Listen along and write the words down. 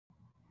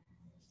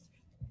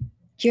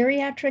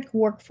Geriatric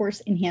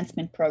Workforce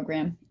Enhancement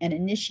Program and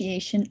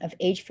initiation of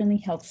age-friendly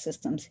health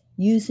systems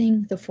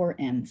using the 4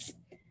 M's.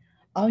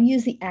 I'll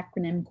use the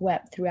acronym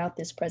GWEP throughout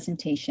this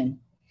presentation.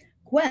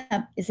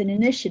 GWEP is an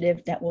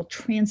initiative that will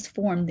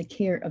transform the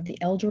care of the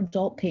elder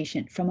adult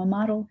patient from a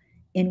model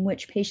in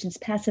which patients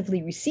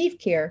passively receive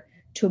care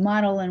to a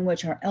model in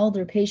which our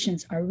elder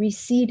patients are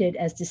reseated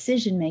as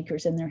decision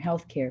makers in their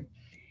health care.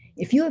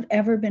 If you have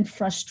ever been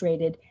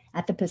frustrated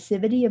at the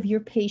passivity of your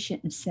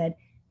patient and said,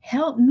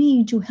 "Help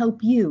me to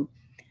help you,"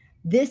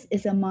 this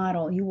is a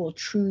model you will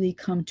truly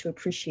come to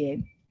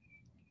appreciate.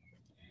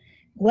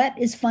 GWEP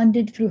is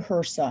funded through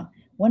HRSA.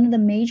 One of the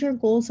major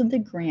goals of the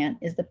grant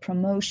is the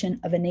promotion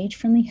of an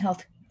age-friendly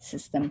health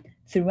system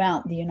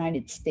throughout the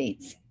United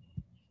States.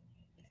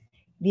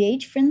 The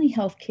age-friendly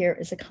healthcare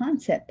is a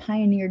concept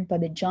pioneered by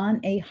the John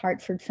A.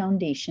 Hartford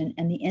Foundation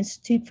and the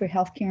Institute for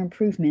Healthcare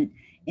Improvement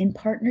in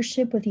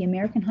partnership with the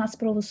American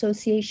Hospital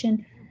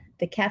Association,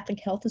 the Catholic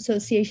Health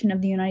Association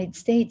of the United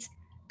States,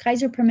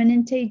 Kaiser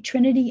Permanente,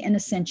 Trinity, and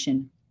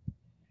Ascension.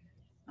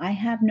 I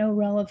have no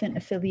relevant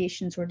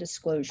affiliations or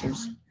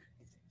disclosures.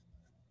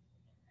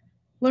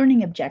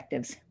 Learning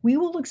objectives. We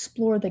will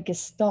explore the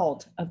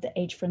gestalt of the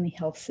age-friendly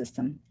health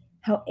system,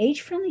 how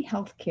age-friendly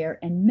healthcare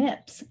and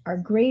MIPS are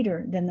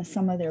greater than the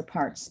sum of their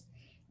parts.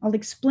 I'll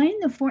explain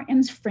the 4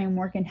 M's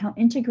framework and how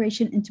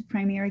integration into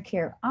primary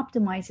care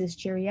optimizes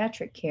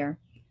geriatric care.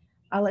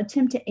 I'll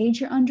attempt to aid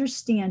your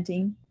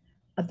understanding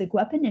of the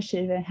GWEP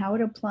initiative and how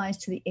it applies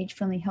to the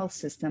age-friendly health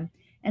system.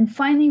 And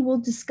finally, we'll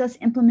discuss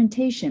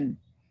implementation.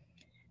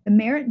 The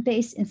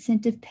merit-based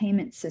incentive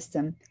payment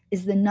system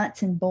is the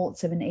nuts and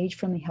bolts of an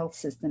age-friendly health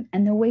system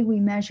and the way we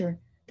measure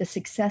the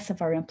success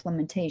of our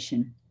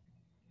implementation.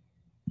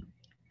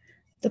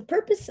 The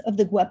purpose of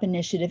the GWEP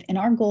initiative and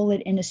our goal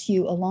at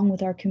NSU, along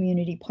with our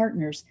community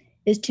partners,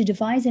 is to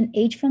devise an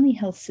age-friendly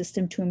health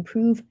system to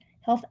improve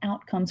health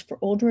outcomes for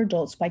older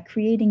adults by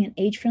creating an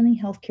age-friendly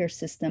healthcare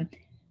system,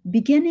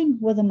 beginning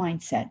with a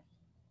mindset.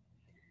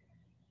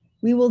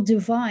 We will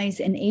devise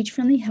an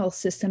age-friendly health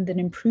system that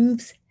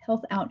improves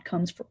health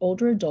outcomes for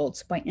older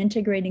adults by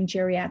integrating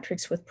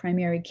geriatrics with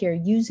primary care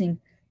using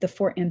the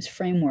 4 M's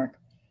framework.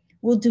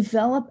 We'll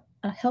develop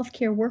a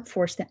healthcare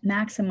workforce that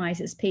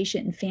maximizes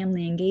patient and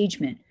family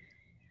engagement.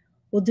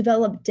 We'll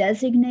develop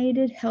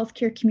designated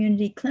healthcare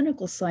community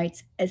clinical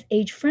sites as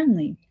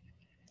age-friendly,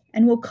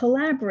 and we'll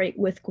collaborate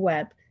with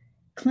GWEP,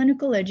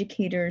 clinical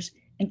educators,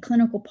 and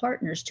clinical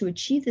partners to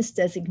achieve this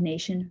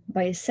designation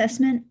by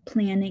assessment,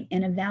 planning,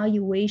 and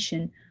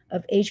evaluation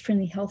of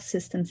age-friendly health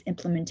systems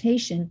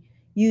implementation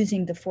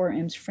using the 4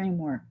 M's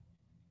framework.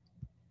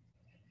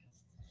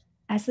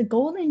 As the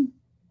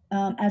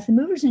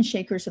movers and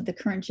shakers of the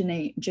current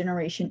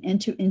generation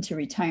enter into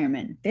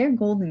retirement, their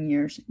golden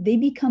years, they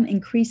become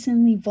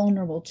increasingly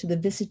vulnerable to the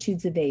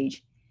vicissitudes of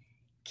age.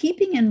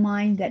 Keeping in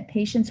mind that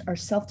patients are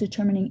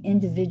self-determining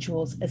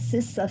individuals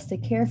assists us to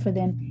care for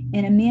them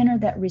in a manner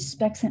that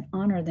respects and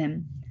honors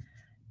them.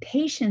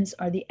 Patients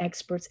are the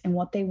experts in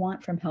what they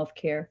want from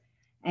healthcare,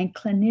 and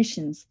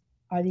clinicians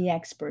are the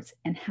experts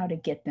in how to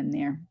get them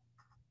there.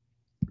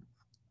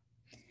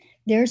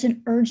 There's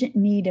an urgent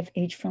need of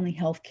age-friendly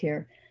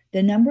healthcare.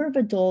 The number of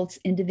adults,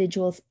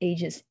 individuals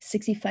ages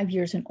 65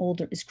 years and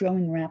older is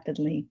growing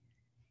rapidly.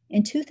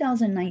 In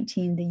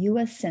 2019, the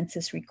US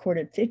Census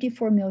recorded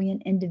 54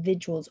 million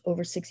individuals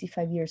over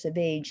 65 years of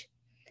age.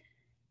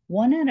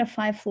 1 out of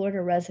 5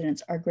 Florida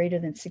residents are greater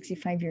than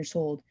 65 years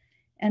old.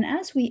 And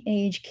as we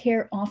age,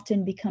 care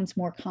often becomes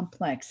more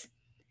complex.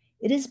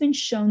 It has been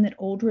shown that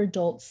older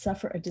adults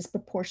suffer a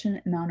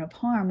disproportionate amount of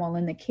harm while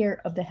in the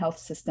care of the health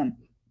system.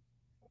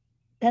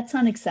 That's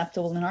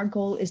unacceptable, and our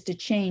goal is to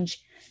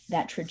change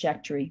that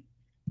trajectory.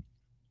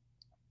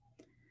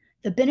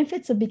 The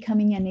benefits of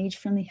becoming an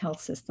age-friendly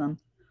health system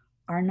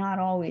are not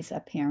always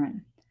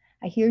apparent.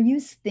 I hear you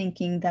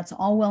thinking that's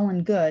all well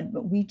and good,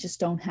 but we just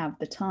don't have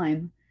the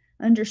time.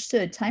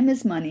 Understood, time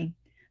is money.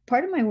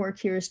 Part of my work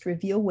here is to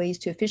reveal ways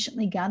to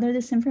efficiently gather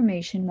this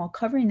information while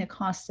covering the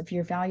costs of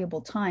your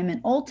valuable time,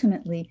 and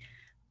ultimately,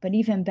 but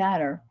even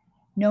better,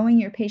 knowing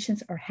your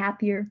patients are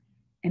happier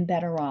and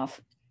better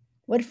off.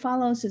 What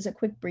follows is a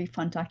quick brief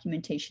on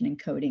documentation and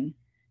coding.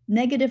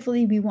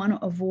 Negatively, we want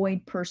to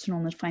avoid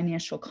personal and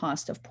financial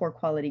cost of poor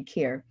quality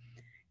care,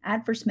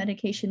 adverse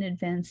medication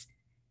events,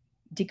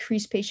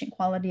 decreased patient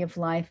quality of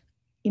life,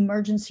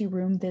 emergency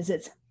room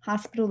visits,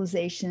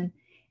 hospitalization,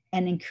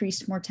 and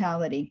increased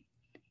mortality.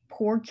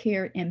 Poor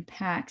care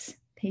impacts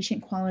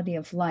patient quality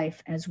of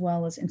life as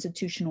well as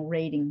institutional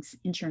ratings,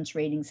 insurance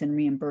ratings, and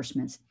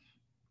reimbursements.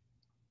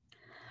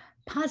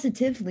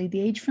 Positively, the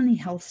age-friendly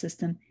health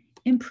system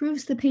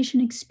improves the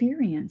patient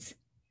experience.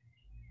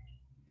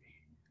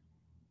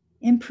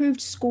 Improved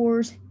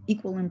scores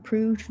equal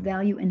improved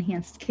value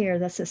enhanced care,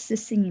 thus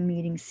assisting in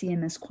meeting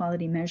CMS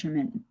quality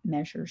improvement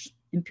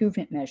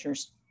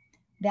measures.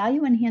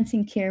 Value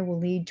enhancing care will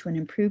lead to an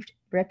improved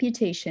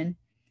reputation,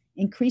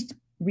 increased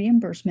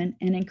reimbursement,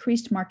 and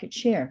increased market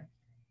share.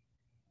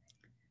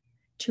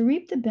 To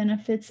reap the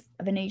benefits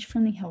of an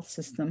age-friendly health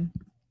system,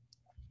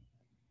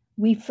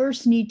 We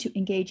first need to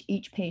engage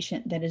each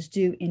patient that is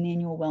due an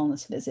annual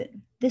wellness visit.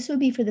 This would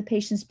be for the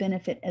patient's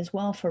benefit as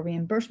well for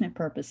reimbursement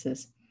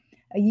purposes.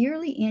 A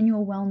yearly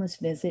annual wellness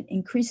visit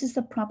increases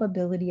the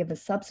probability of a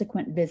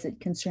subsequent visit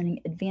concerning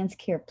advanced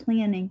care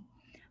planning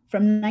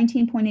from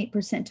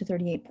 19.8% to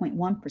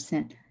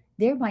 38.1%,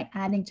 thereby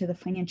adding to the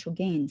financial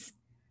gains.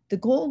 The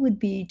goal would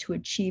be to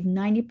achieve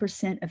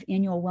 90% of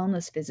annual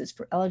wellness visits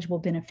for eligible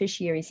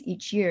beneficiaries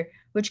each year,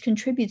 which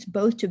contributes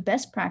both to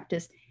best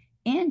practice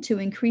and to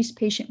increase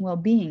patient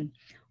well-being.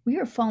 We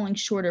are falling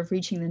short of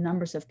reaching the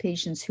numbers of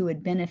patients who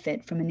would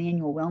benefit from an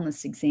annual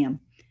wellness exam.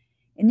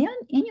 An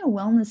annual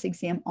wellness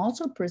exam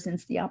also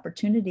presents the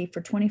opportunity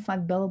for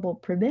 25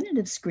 billable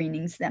preventative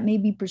screenings that may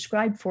be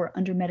prescribed for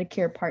under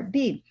Medicare Part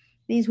B.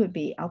 These would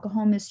be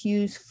alcohol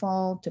misuse,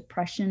 fall,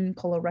 depression,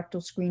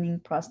 colorectal screening,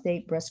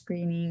 prostate, breast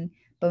screening,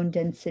 bone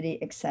density,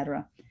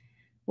 etc.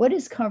 What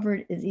is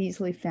covered is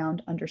easily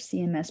found under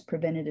CMS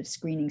preventative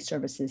screening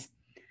services.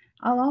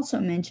 I'll also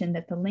mention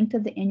that the length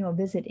of the annual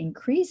visit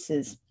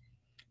increases,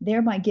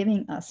 thereby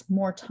giving us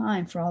more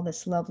time for all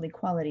this lovely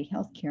quality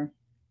healthcare.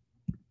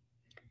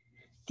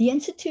 The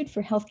Institute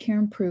for Healthcare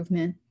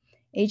Improvement,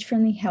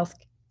 Age-Friendly Health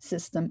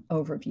System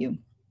Overview.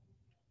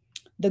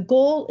 The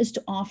goal is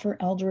to offer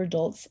elder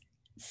adults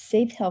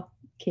safe health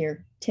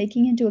care,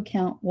 taking into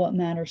account what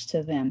matters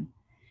to them.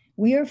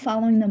 We are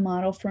following the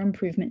model for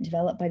improvement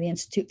developed by the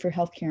Institute for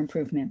Healthcare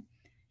Improvement.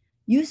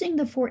 Using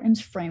the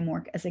 4Ms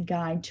framework as a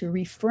guide to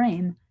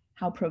reframe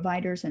how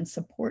providers and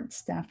support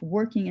staff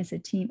working as a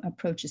team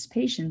approaches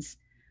patients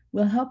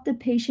will help the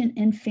patient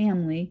and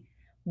family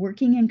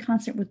working in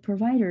concert with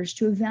providers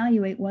to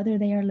evaluate whether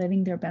they are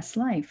living their best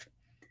life.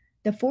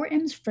 The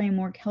 4Ms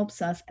framework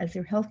helps us as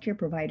their healthcare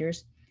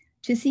providers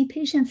to see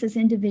patients as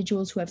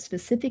individuals who have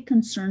specific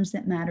concerns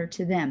that matter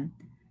to them.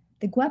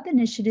 The GWEP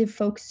initiative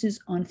focuses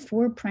on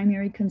 4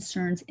 primary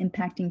concerns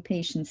impacting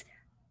patients,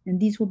 and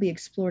these will be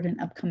explored in an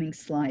upcoming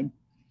slide.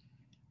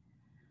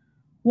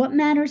 What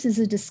matters is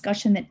a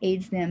discussion that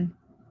aids them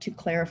to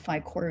clarify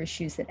core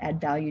issues that add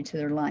value to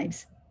their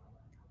lives.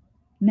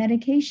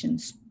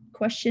 Medications.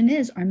 Question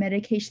is, are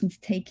medications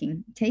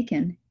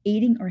taken,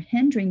 aiding or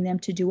hindering them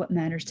to do what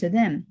matters to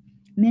them?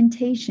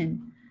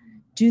 Mentation.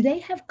 Do they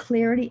have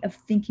clarity of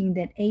thinking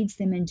that aids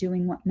them in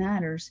doing what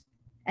matters?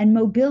 And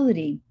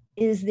mobility.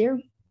 Is their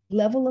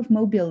level of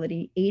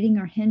mobility aiding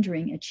or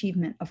hindering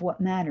achievement of what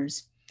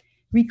matters?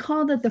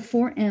 Recall that the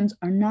 4Ms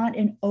are not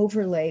an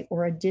overlay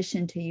or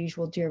addition to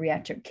usual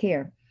geriatric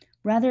care.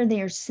 Rather,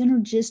 they are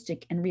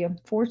synergistic and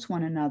reinforce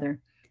one another.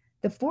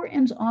 The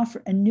 4Ms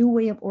offer a new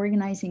way of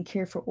organizing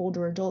care for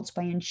older adults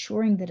by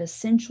ensuring that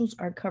essentials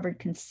are covered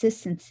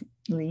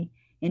consistently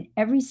in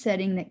every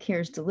setting that care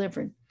is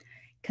delivered.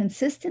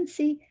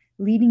 Consistency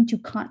leading to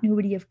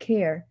continuity of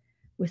care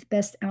with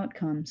best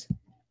outcomes.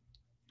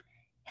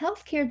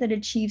 Healthcare that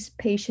achieves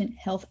patient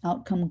health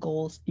outcome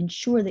goals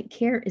ensure that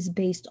care is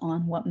based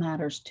on what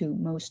matters to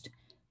most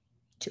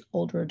to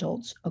older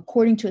adults,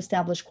 according to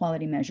established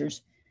quality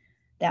measures.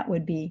 That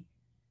would be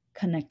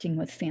connecting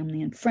with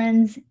family and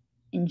friends,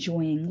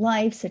 enjoying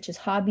life, such as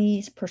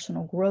hobbies,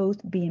 personal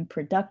growth, being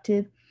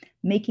productive,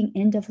 making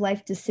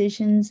end-of-life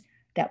decisions.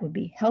 That would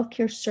be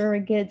healthcare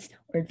surrogates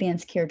or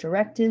advanced care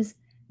directives,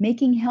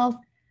 making health,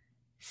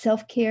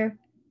 self-care,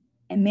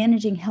 and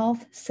managing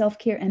health,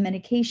 self-care, and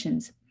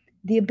medications.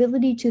 The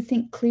ability to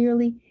think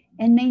clearly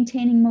and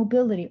maintaining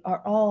mobility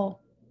are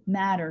all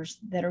matters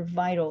that are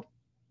vital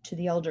to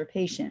the elder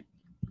patient.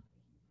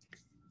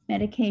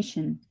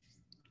 Medication.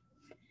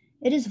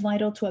 It is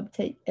vital to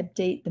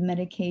update the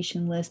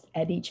medication list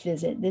at each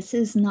visit. This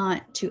is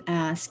not to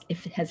ask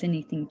if it has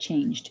anything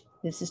changed.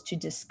 This is to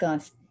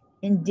discuss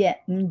in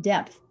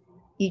depth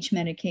each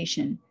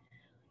medication.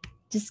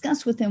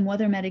 Discuss with them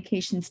whether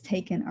medications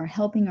taken are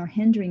helping or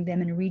hindering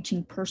them in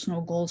reaching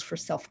personal goals for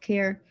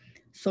self-care,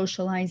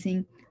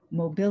 socializing,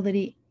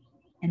 mobility,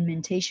 and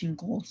mentation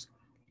goals.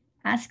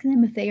 Ask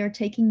them if they are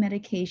taking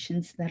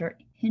medications that are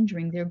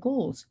hindering their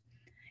goals.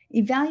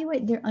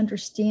 Evaluate their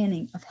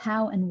understanding of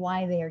how and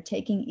why they are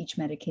taking each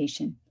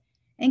medication,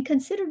 and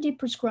consider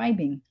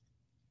deprescribing.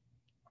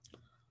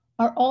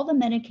 Are all the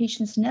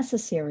medications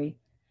necessary?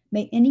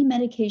 May any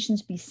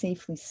medications be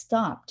safely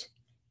stopped?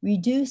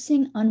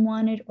 Reducing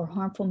unwanted or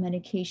harmful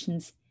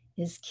medications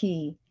is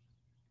key.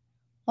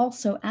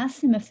 Also,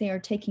 ask them if they are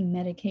taking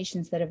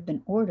medications that have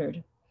been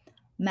ordered.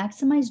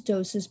 Maximize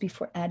doses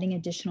before adding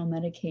additional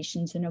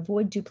medications and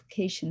avoid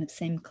duplication of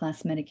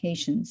same-class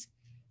medications.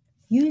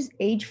 Use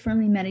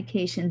age-friendly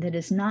medication that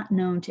is not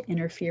known to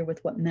interfere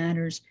with what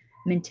matters,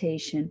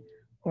 mentation,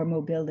 or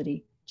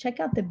mobility. Check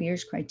out the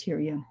Beers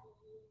criteria.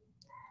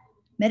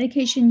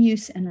 Medication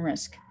use and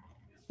risk.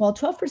 While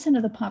 12%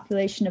 of the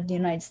population of the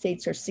United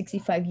States are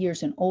 65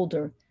 years and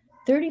older,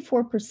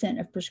 34%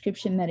 of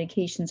prescription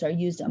medications are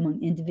used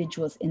among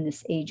individuals in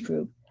this age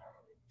group.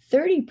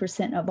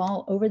 30% of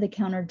all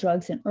over-the-counter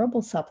drugs and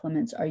herbal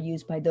supplements are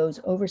used by those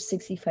over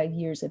 65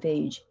 years of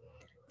age.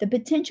 The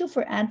potential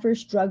for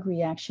adverse drug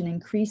reaction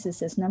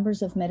increases as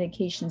numbers of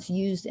medications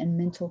used and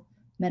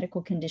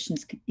medical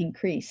conditions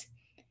increase.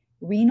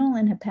 renal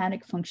and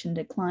hepatic function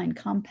decline,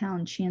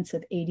 compound chance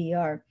of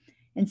ADR.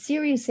 And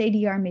serious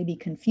ADR may be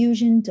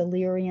confusion,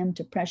 delirium,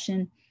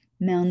 depression,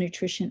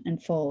 malnutrition,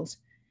 and falls.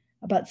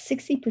 About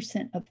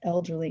 60% of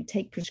elderly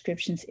take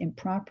prescriptions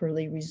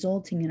improperly,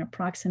 resulting in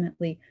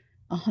approximately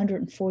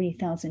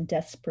 140,000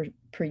 deaths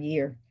per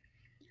year.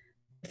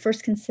 The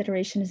first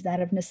consideration is that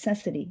of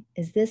necessity.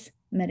 Is this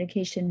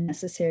medication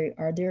necessary?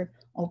 Are there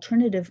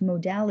alternative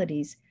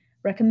modalities?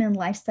 Recommend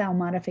lifestyle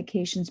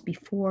modifications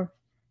before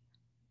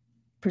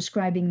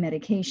prescribing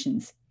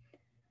medications.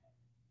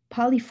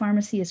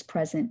 Polypharmacy is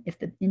present if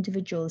the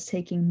individual is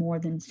taking more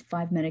than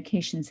 5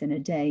 medications in a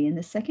day. And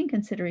the second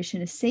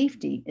consideration is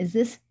safety. Is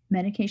this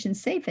medication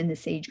safe in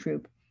this age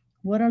group?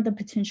 What are the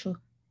potential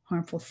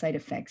harmful side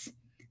effects?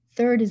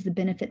 Third is the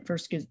benefit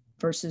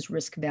versus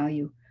risk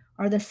value.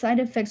 Are the side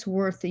effects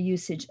worth the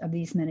usage of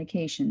these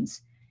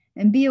medications?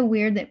 And be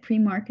aware that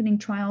pre-marketing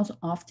trials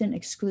often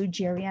exclude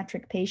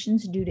geriatric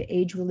patients due to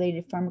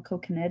age-related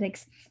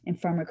pharmacokinetics and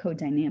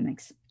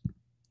pharmacodynamics.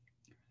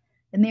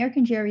 The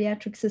American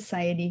Geriatric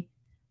Society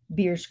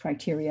Beers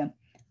Criteria.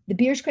 The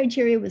Beers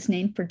Criteria was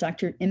named for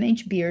Dr.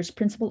 M.H. Beers,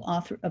 principal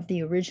author of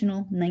the original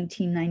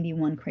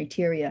 1991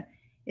 criteria.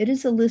 It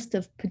is a list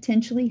of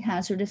potentially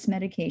hazardous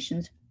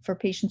medications for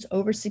patients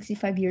over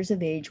 65 years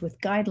of age with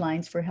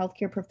guidelines for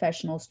healthcare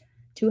professionals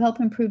to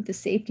help improve the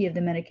safety of the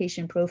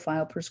medication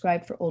profile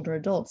prescribed for older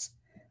adults.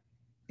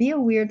 Be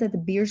aware that the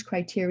Beers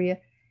criteria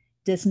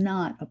does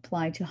not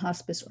apply to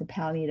hospice or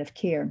palliative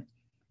care.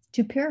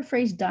 To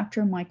paraphrase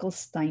Dr. Michael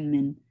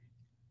Steinman,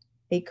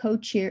 a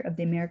co-chair of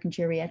the American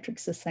Geriatric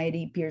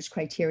Society Beers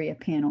Criteria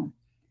panel,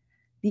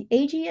 the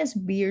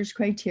AGS Beers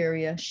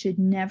criteria should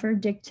never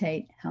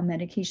dictate how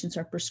medications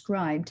are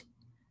prescribed,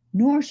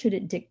 nor should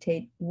it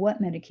dictate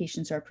what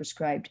medications are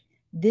prescribed.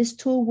 This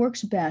tool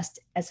works best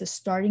as a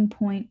starting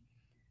point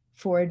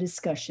for a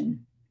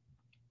discussion.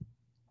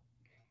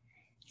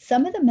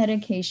 Some of the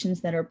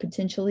medications that are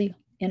potentially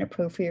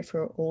inappropriate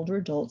for older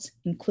adults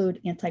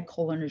include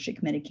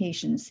anticholinergic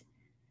medications.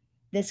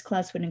 This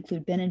class would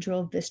include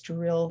Benadryl,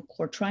 Vistaril,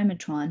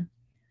 chlortrimetron,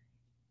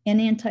 and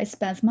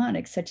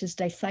antispasmodics such as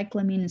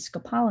dicyclomine and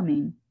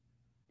scopolamine.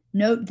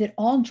 Note that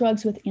all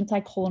drugs with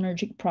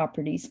anticholinergic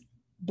properties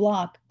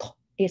block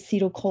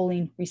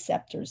acetylcholine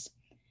receptors.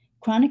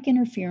 Chronic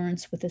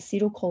interference with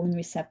acetylcholine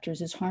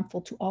receptors is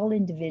harmful to all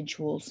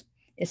individuals,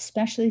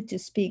 especially to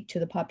speak to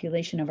the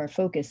population of our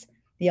focus,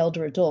 the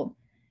elder adult.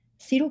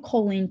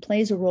 Acetylcholine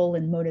plays a role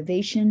in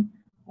motivation,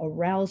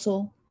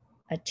 arousal,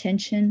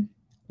 attention,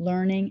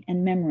 learning,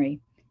 and memory.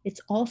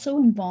 It's also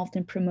involved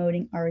in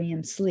promoting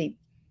REM sleep.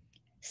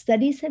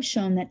 Studies have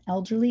shown that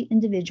elderly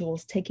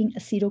individuals taking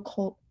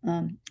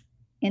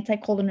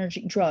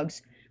anticholinergic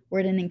drugs were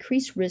at an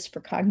increased risk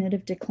for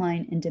cognitive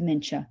decline and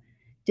dementia.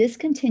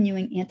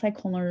 Discontinuing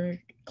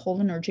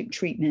anticholinergic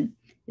treatment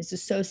is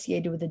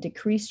associated with a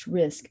decreased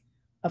risk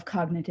of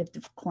cognitive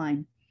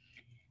decline.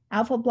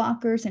 Alpha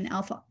blockers and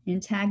alpha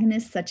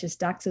antagonists such as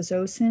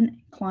doxazosin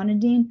and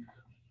clonidine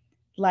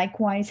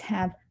likewise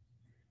have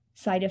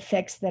side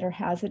effects that are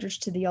hazardous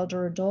to the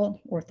elder adult: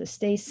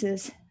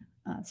 orthostasis,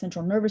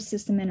 central nervous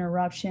system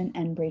interruption,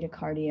 and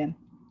bradycardia.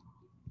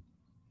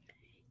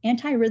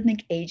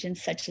 Antiarrhythmic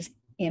agents such as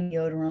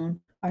amiodarone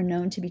are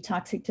known to be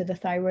toxic to the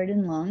thyroid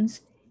and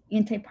lungs.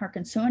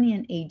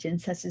 Anti-Parkinsonian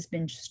agents such as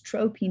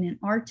benztropine and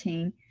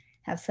artane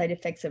have side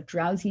effects of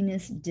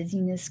drowsiness,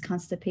 dizziness,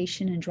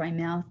 constipation, and dry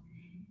mouth.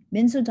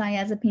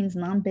 Benzodiazepines,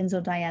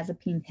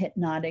 non-benzodiazepine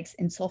hypnotics,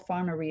 and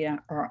sulfonylurea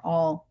are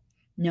all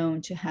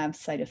known to have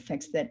side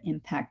effects that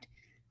impact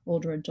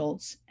older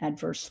adults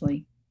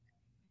adversely.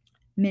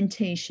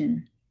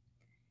 Mentation.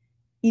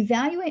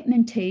 Evaluate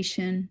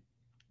mentation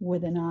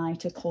with an eye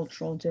to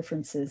cultural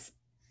differences.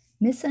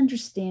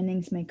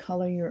 Misunderstandings may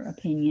color your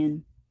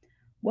opinion.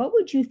 What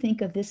would you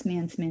think of this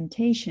man's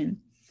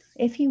mentation?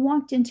 If he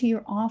walked into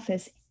your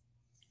office,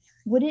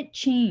 would it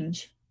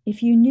change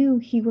if you knew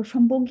he were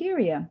from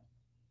Bulgaria?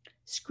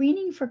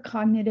 Screening for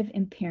cognitive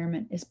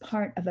impairment is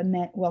part of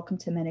a Welcome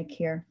to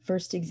Medicare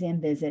first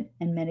exam visit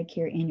and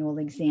Medicare annual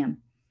exam.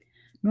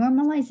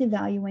 Normalize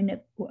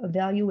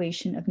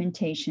evaluation of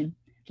mentation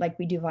like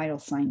we do vital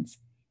signs.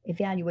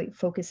 Evaluate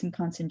focus and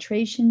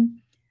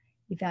concentration,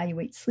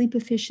 evaluate sleep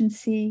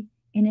efficiency,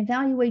 and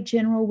evaluate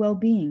general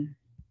well-being.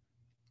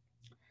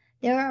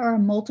 There are a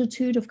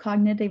multitude of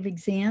cognitive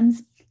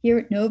exams. Here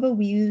at Nova,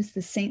 we use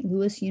the St.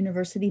 Louis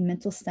University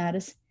Mental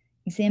Status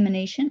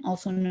Examination,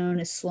 also known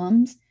as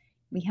SLUMS.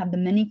 We have the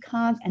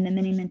Mini-Cog and the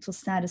Mini-Mental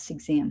Status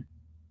Exam.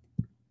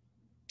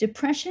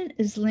 Depression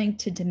is linked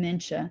to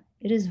dementia.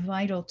 It is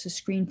vital to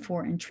screen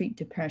for and treat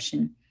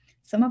depression.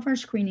 Some of our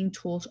screening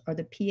tools are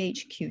the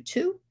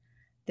PHQ-2,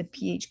 the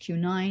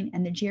PHQ-9,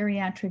 and the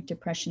Geriatric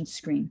Depression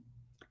Screen.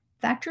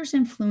 Factors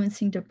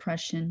influencing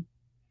depression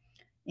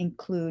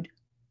include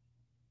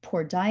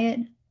poor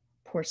diet,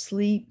 poor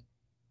sleep,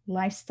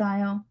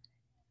 lifestyle,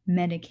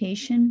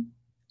 medication,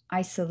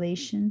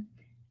 isolation,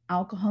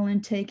 alcohol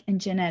intake, and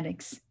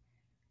genetics.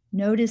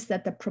 Notice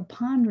that the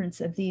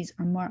preponderance of these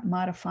are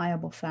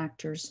modifiable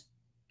factors.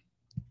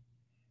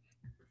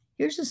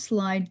 Here's a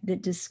slide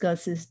that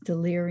discusses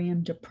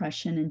delirium,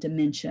 depression, and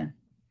dementia.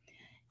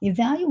 The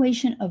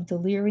evaluation of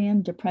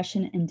delirium,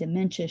 depression, and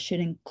dementia should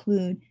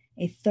include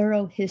a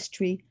thorough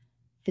history,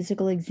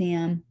 physical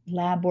exam,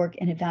 lab work,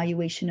 and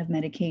evaluation of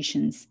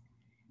medications.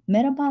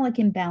 Metabolic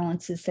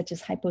imbalances such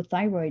as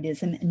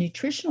hypothyroidism and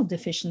nutritional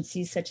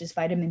deficiencies such as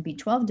vitamin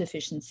B12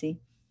 deficiency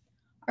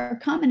are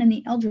common in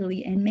the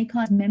elderly and may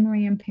cause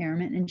memory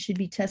impairment and should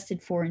be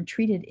tested for and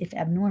treated if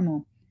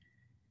abnormal.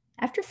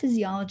 After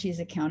physiology is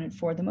accounted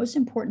for, the most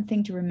important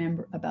thing to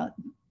remember about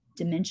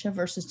dementia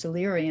versus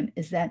delirium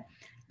is that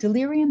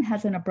delirium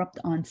has an abrupt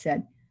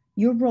onset.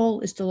 Your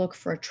role is to look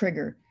for a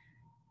trigger.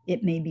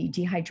 It may be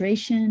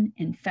dehydration,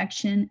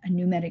 infection, a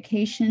new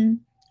medication,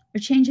 or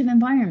change of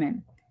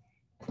environment.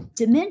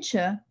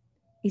 Dementia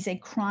is a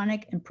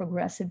chronic and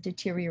progressive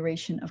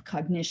deterioration of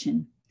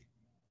cognition.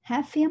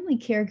 Have family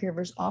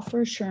caregivers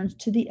offer assurance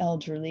to the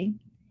elderly,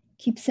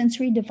 keep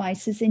sensory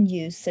devices in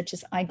use such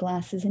as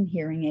eyeglasses and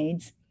hearing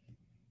aids,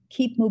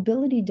 keep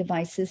mobility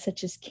devices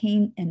such as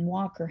cane and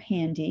walker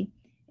handy,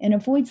 and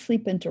avoid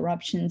sleep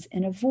interruptions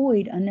and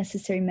avoid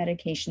unnecessary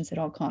medications at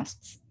all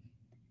costs.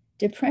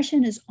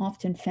 Depression is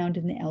often found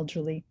in the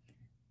elderly,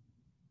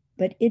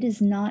 but it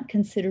is not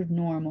considered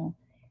normal.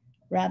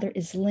 Rather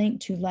is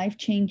linked to life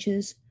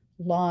changes,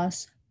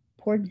 loss,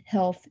 poor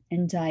health,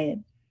 and diet,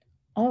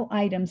 all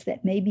items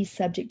that may be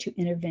subject to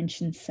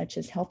interventions such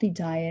as healthy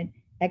diet,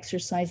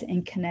 exercise,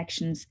 and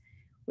connections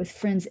with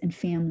friends and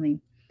family.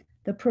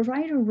 The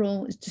provider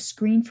role is to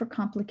screen for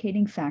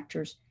complicating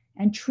factors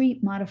and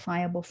treat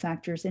modifiable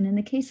factors, and in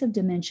the case of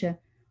dementia,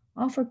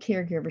 offer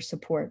caregiver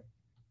support.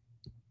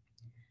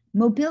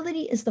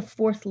 Mobility is the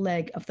fourth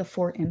leg of the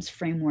 4Ms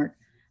framework.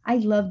 I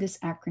love this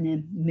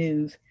acronym,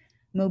 MOVE.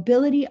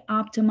 Mobility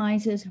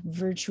optimizes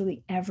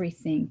virtually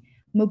everything.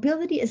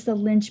 Mobility is the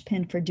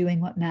linchpin for doing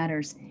what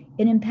matters.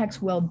 It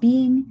impacts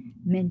well-being,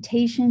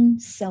 mentation,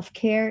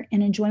 self-care,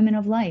 and enjoyment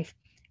of life.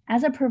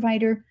 As a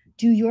provider,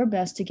 do your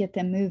best to get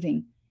them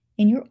moving.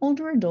 In your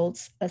older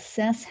adults,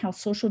 assess how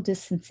social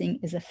distancing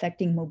is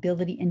affecting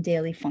mobility and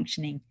daily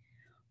functioning.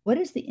 What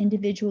is the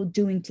individual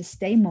doing to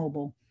stay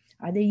mobile?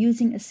 Are they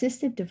using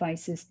assistive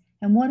devices?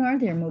 And what are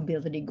their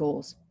mobility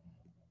goals?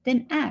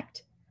 Then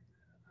act.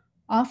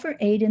 Offer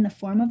aid in the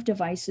form of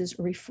devices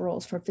or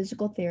referrals for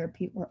physical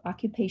therapy or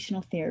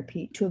occupational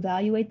therapy to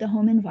evaluate the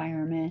home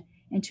environment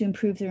and to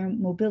improve their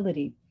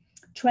mobility.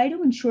 Try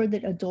to ensure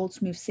that adults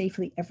move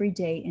safely every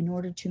day in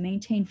order to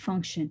maintain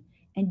function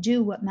and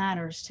do what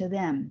matters to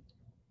them.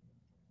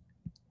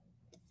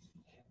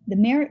 The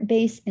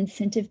Merit-Based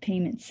Incentive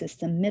Payment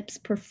System, MIPS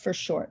for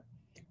short.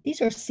 These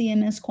are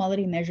CMS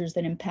quality measures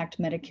that impact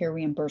Medicare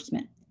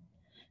reimbursement.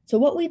 So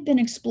what we've been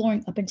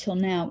exploring up until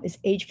now is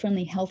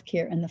age-friendly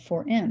healthcare and the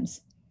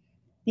 4Ms.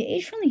 The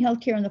age-friendly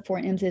healthcare and the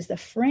 4Ms is the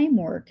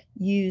framework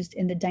used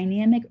in the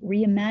dynamic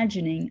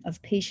reimagining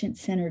of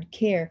patient-centered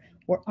care,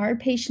 where our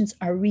patients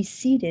are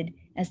reseated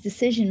as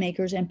decision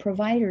makers and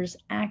providers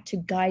act to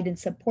guide and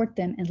support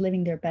them in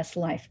living their best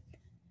life.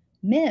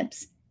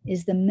 MIPS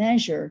is the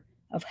measure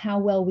of how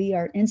well we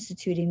are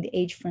instituting the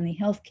age-friendly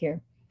healthcare.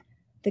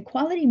 The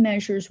quality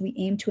measures we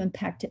aim to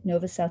impact at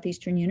Nova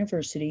Southeastern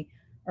University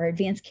are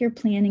advanced care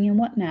planning and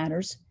what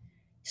matters,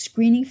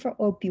 screening for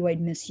opioid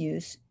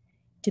misuse,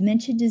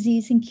 dementia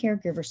disease and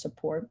caregiver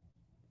support,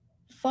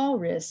 fall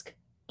risk,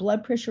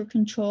 blood pressure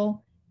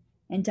control,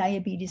 and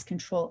diabetes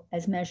control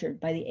as measured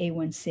by the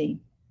A1C.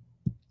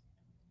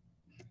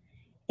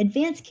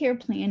 Advanced care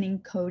planning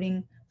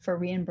coding for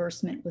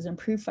reimbursement was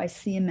approved by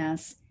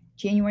CMS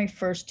January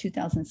 1st,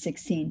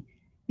 2016.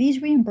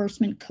 These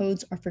reimbursement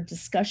codes are for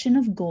discussion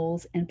of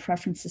goals and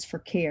preferences for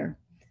care.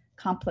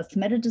 Complex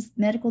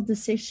medical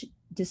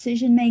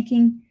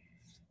decision-making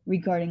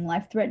regarding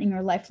life-threatening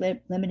or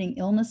life-limiting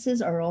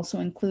illnesses are also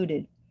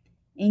included.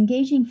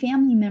 Engaging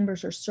family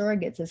members or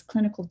surrogates as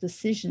clinical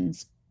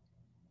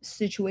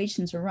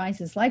situations arise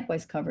is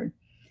likewise covered.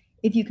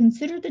 If you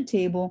consider the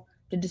table,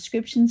 the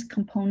descriptions,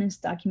 components,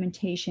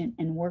 documentation,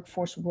 and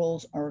workforce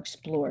roles are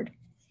explored.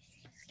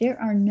 There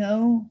are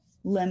no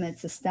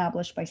limits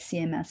established by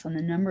CMS on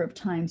the number of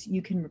times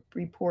you can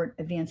report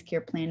advanced care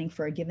planning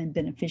for a given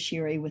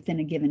beneficiary within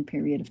a given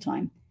period of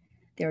time.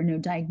 There are no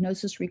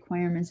diagnosis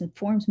requirements and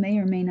forms may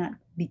or may not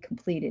be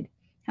completed.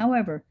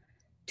 However,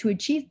 to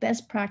achieve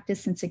best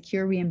practice and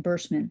secure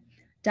reimbursement,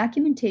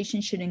 documentation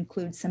should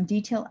include some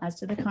detail as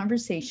to the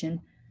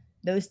conversation,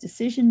 those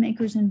decision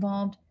makers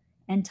involved,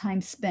 and time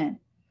spent.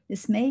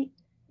 This may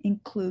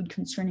include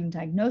concerning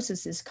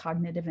diagnoses,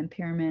 cognitive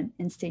impairment,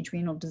 end-stage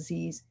renal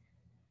disease,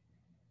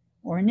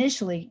 or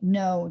initially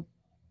no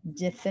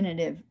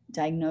definitive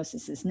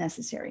diagnosis is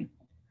necessary.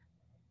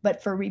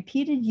 But for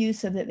repeated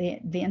use of the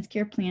advanced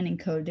care planning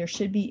code, there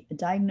should be a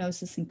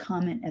diagnosis and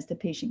comment as to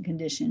patient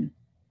condition.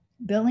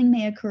 Billing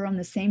may occur on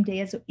the same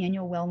day as an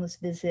annual wellness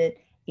visit,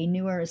 a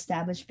new or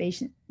established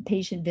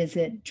patient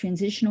visit,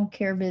 transitional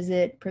care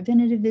visit,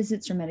 preventative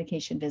visits, or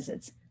medication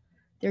visits.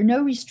 There are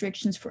no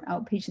restrictions for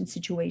outpatient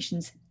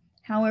situations.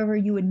 However,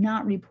 you would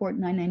not report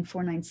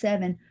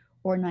 99497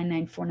 or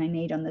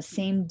 99498 on the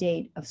same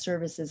date of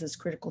services as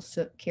critical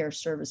care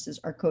services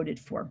are coded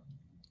for.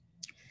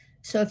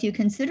 So if you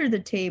consider the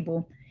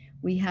table,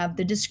 we have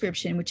the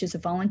description, which is a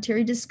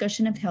voluntary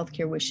discussion of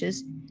healthcare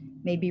wishes,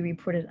 may be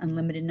reported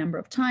unlimited number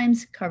of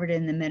times, covered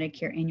in the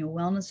Medicare annual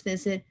wellness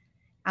visit.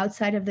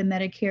 Outside of the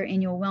Medicare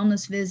annual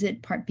wellness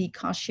visit, Part B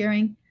cost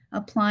sharing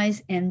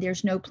applies, and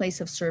there's no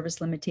place of service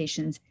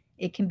limitations.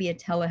 It can be a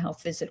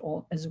telehealth visit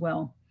as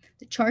well.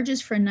 The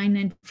charges for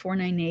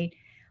 99498,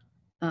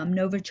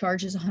 Nova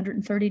charges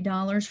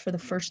 $130 for the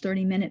first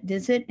 30-minute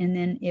visit, and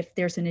then if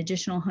there's an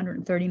additional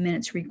 130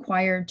 minutes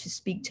required to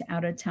speak to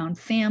out-of-town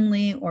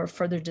family or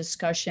further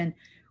discussion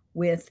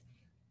with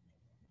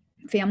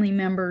family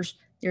members,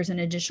 there's an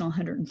additional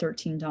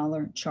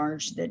 $113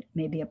 charge that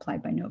may be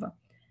applied by Nova.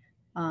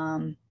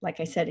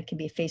 Like I said, it can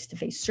be a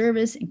face-to-face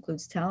service,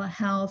 includes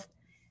telehealth,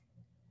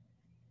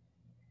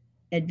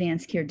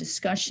 advanced care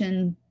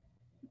discussion,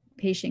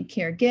 patient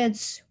care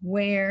gets,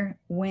 where,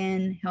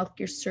 when,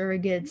 healthcare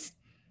surrogates,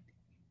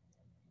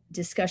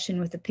 discussion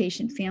with the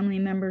patient family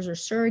members or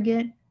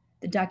surrogate,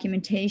 the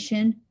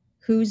documentation,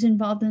 who's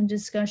involved in the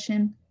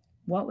discussion,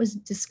 what was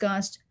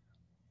discussed,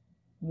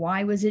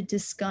 why was it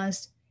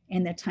discussed,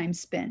 and the time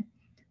spent.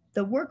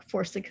 The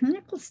workforce, the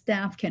clinical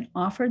staff can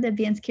offer the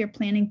advanced care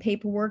planning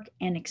paperwork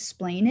and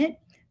explain it.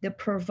 The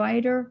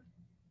provider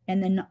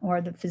and then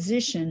or the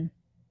physician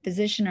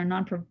or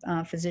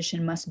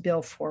non-physician must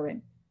bill for it.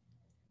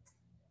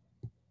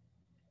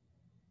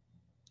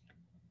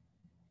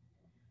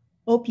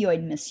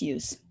 Opioid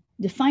misuse,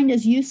 defined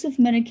as use of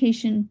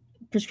medication,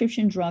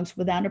 prescription drugs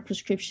without a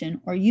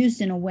prescription or used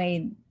in a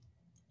way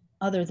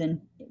other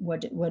than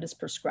what is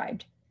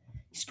prescribed.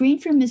 Screen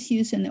for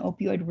misuse in the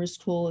opioid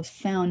risk tool is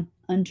found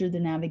under the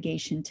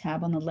navigation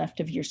tab on the left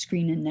of your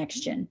screen in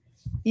NextGen.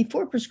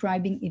 Before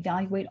prescribing,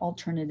 evaluate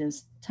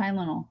alternatives.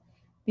 Tylenol.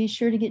 Be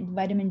sure to get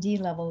vitamin D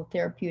level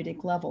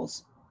therapeutic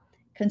levels.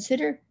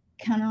 Consider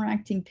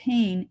counteracting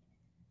pain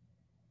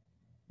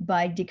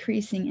by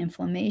decreasing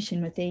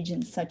inflammation with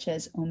agents such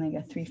as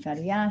omega-3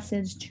 fatty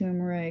acids,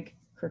 turmeric,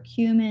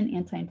 curcumin,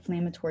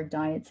 anti-inflammatory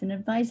diets, and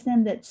advise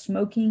them that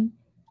smoking,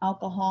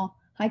 alcohol,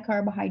 high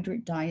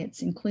carbohydrate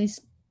diets increase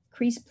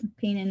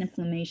pain and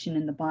inflammation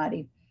in the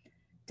body.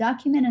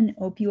 Document an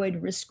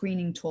opioid risk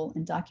screening tool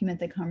and document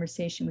the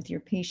conversation with your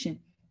patient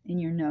in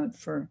your note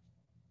for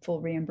full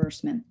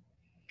reimbursement.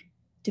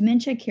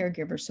 Dementia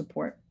caregiver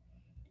support.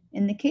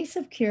 In the case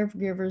of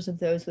caregivers of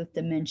those with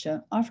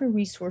dementia, offer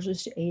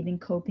resources to aid in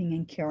coping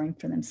and caring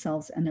for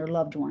themselves and their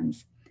loved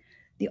ones.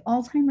 The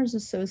Alzheimer's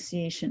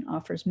Association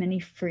offers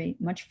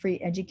much free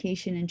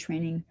education and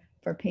training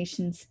for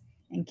patients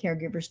and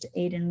caregivers to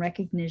aid in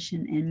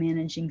recognition and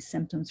managing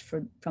symptoms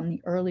from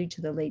the early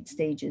to the late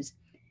stages.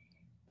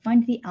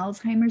 Find the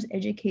Alzheimer's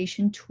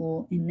education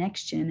tool in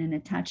NextGen and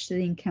attach to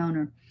the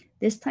encounter.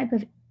 This type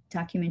of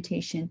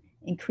documentation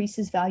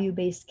increases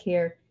value-based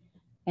care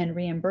and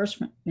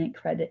reimbursement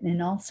credit,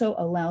 and also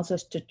allows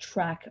us to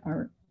track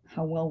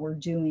how well we're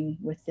doing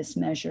with this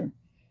measure.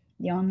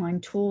 The online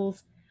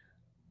tools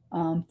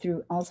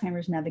through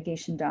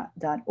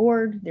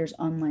alzheimersnavigation.org. There's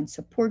online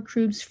support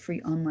groups,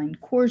 free online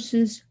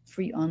courses,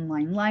 free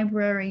online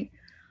library,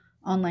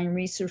 online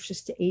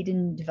resources to aid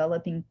in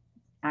developing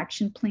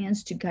action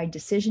plans to guide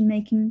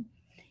decision-making,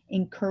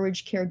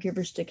 encourage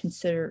caregivers to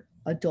consider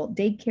adult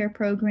daycare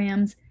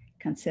programs,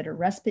 consider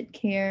respite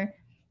care.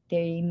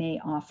 They may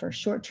offer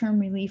short-term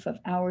relief of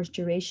hours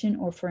duration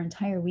or for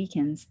entire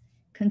weekends.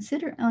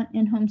 Consider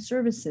in-home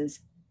services.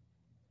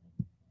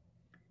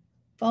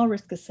 Fall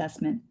risk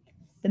assessment.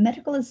 The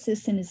medical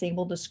assistant is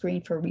able to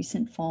screen for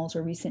recent falls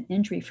or recent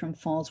injury from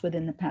falls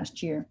within the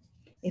past year.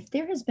 If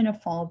there has been a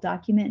fall,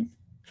 document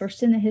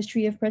first in the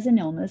history of present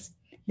illness,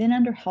 then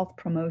under health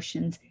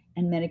promotions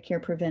and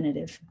Medicare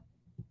preventative.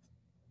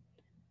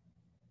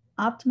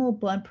 Optimal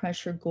blood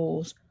pressure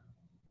goals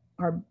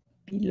are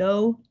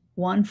below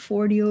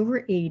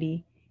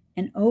 140/80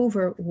 and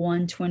over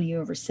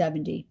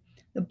 120/70.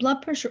 The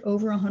blood pressure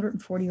over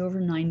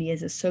 140/90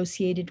 is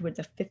associated with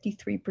a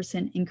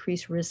 53%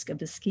 increased risk of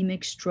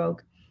ischemic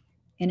stroke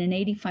and an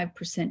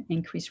 85%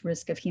 increased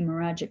risk of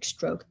hemorrhagic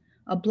stroke.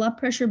 A blood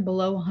pressure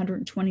below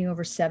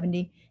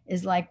 120/70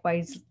 is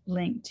likewise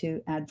linked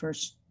to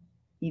adverse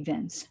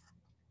events.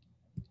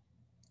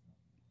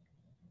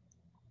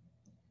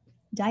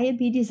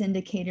 Diabetes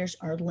indicators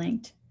are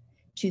linked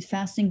to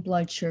fasting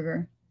blood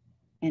sugar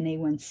and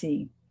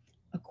A1C.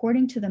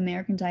 According to the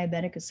American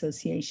Diabetic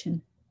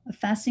Association, a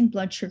fasting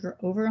blood sugar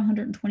over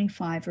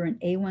 125 or an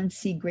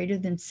A1C greater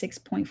than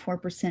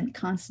 6.4%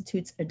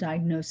 constitutes a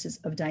diagnosis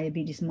of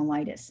diabetes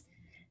mellitus.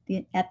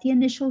 At the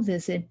initial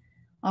visit,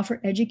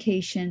 offer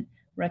education,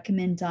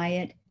 recommend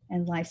diet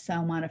and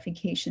lifestyle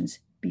modifications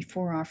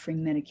before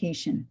offering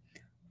medication.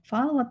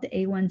 Follow up the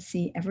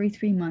A1C every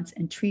 3 months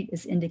and treat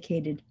as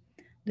indicated.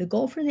 The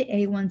goal for the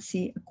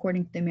A1C,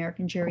 according to the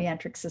American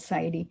Geriatric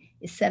Society,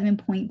 is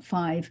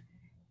 7.5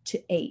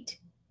 to 8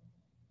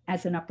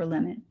 as an upper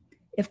limit.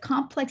 If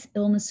complex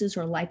illnesses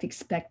or life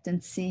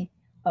expectancy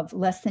of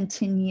less than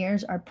 10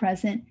 years are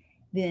present,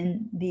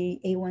 then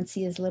the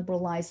A1C is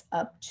liberalized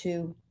up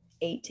to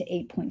 8 to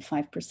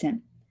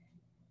 8.5%.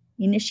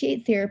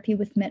 Initiate therapy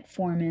with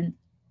metformin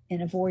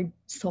and avoid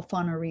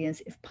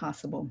sulfonylureas if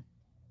possible.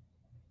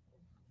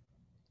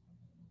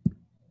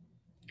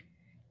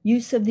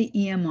 Use of the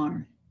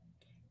EMR.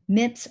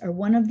 MIPS are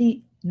one of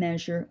the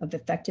measure of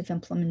effective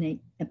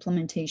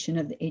implementation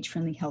of the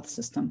age-friendly health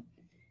system.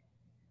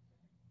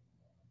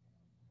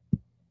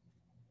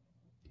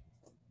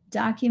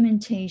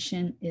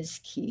 Documentation is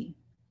key.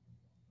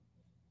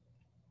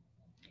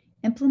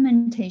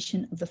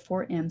 Implementation of the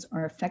 4 M's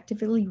are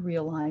effectively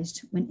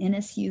realized when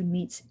NSU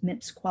meets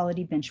MIPS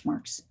quality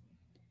benchmarks.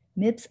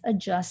 MIPS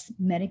adjusts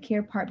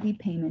Medicare Part B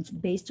payments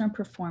based on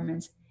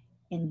performance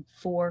in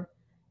 4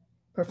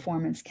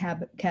 performance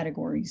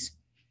categories.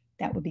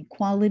 That would be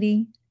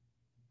quality,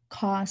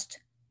 cost,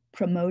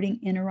 promoting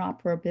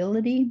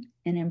interoperability,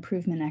 and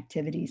improvement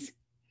activities.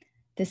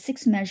 The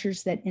 6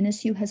 measures that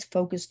NSU has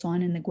focused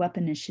on in the GWEP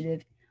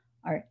initiative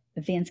are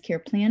advanced care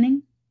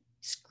planning,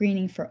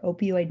 screening for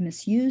opioid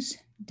misuse,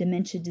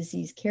 dementia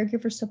disease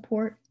caregiver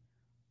support,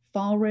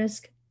 fall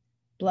risk,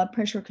 blood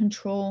pressure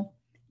control,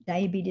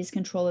 diabetes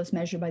control as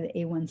measured by the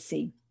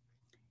A1C.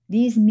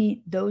 These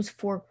meet those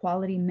 4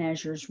 quality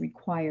measures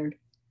required.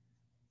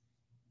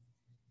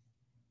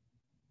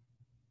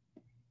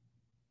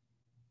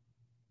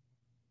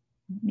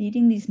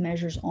 Meeting these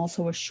measures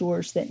also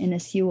assures that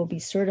NSU will be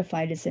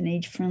certified as an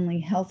age-friendly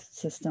health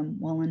system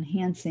while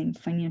enhancing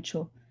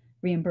financial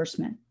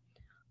reimbursement.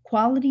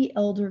 Quality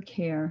elder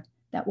care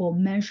that will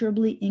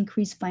measurably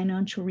increase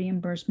financial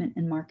reimbursement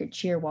and market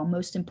share, while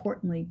most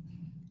importantly,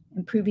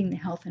 improving the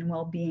health and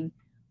well-being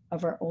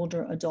of our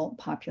older adult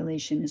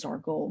population is our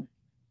goal.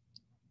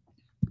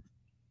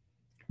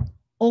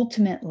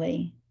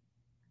 Ultimately,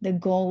 the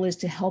goal is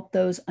to help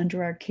those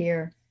under our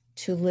care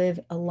to live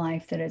a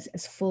life that is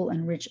as full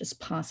and rich as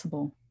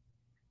possible.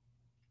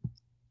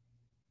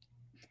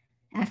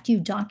 After you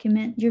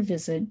document your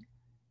visit,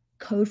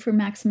 code for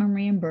maximum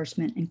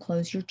reimbursement, and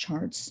close your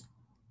charts,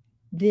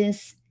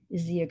 this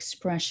is the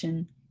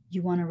expression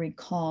you want to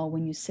recall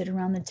when you sit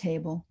around the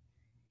table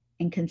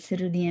and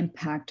consider the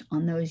impact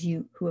on those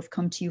who have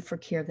come to you for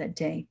care that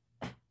day.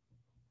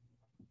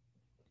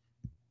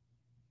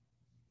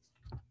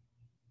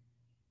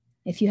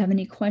 If you have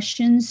any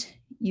questions,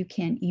 you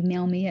can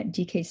email me at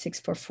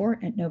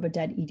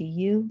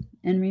dk644@nova.edu.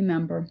 And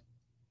remember,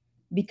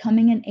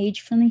 becoming an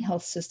age-friendly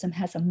health system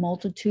has a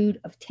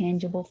multitude of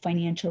tangible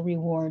financial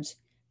rewards,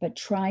 but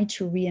try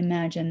to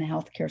reimagine the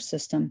healthcare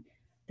system.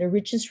 The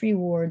richest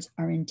rewards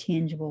are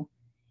intangible,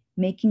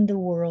 making the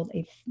world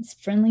a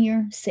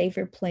friendlier,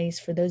 safer place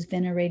for those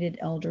venerated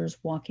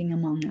elders walking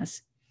among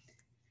us.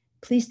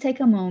 Please take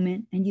a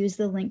moment and use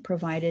the link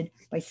provided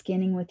by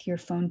scanning with your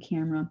phone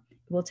camera.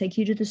 It will take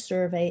you to the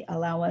survey,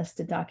 allow us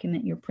to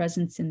document your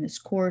presence in this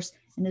course,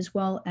 and as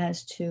well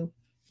as to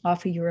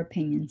offer your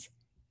opinions.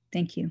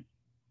 Thank you.